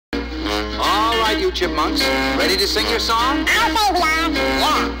right, you chipmunks. Ready to sing your song? I'll say we are.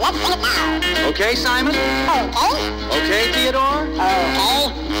 Yeah, let's sing it now. Okay, Simon? Okay. Okay, Theodore?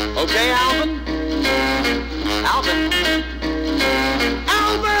 Okay. Okay, Alvin? Alvin?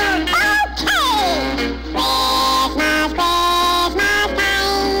 Alvin! Okay! Christmas, Christmas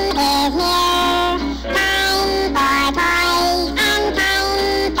time is here. Time for toys and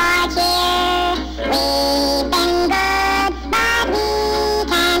time for cheer. We've been good, but we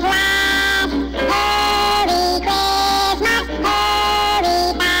can't last. Hurry, Christmas, hurry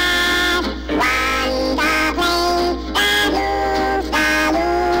fast. One the plane that moves the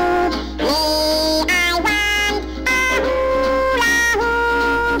loop. Me, I want a hula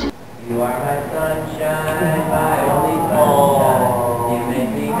hoop. You are my sunshine, my only sunshine. You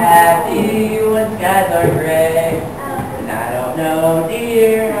make me happy when skies are gray. And I don't know,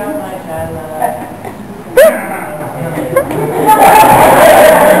 dear, how much I love.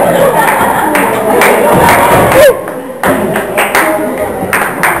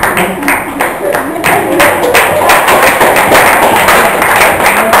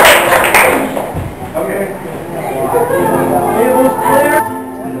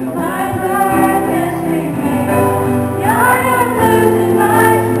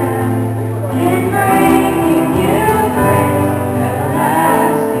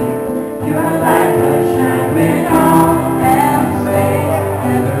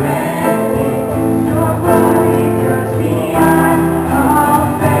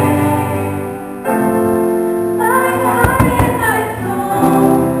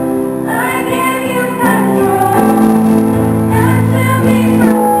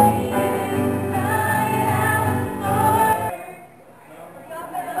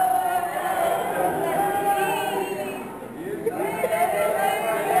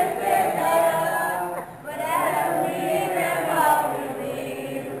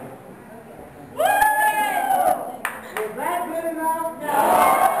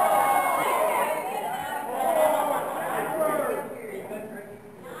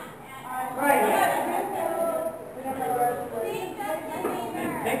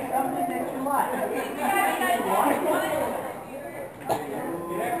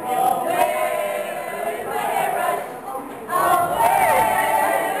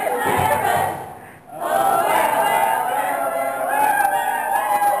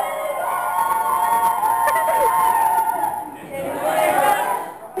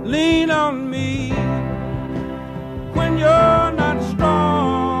 Lean on me when you're not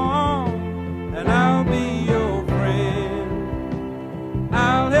strong, and I'll be your friend.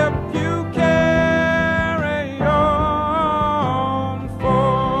 I'll help you carry on,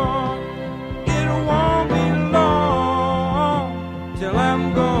 for it won't be long till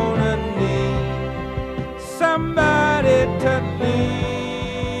I'm gonna need somebody to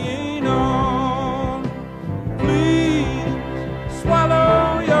lean on. Please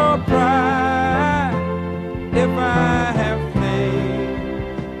swallow your pride. If I have faith,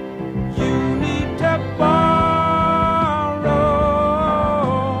 you need to borrow,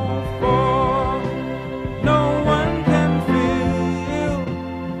 for no one can fill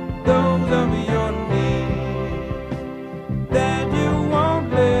those of your needs that you won't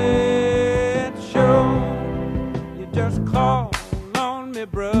let show. You just call on me,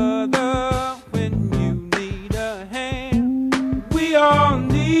 brother, when you need a hand. We all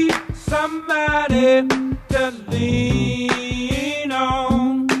need somebody to lean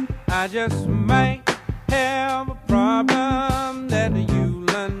on. I just might have a problem that you'll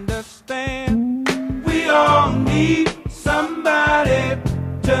understand. We all need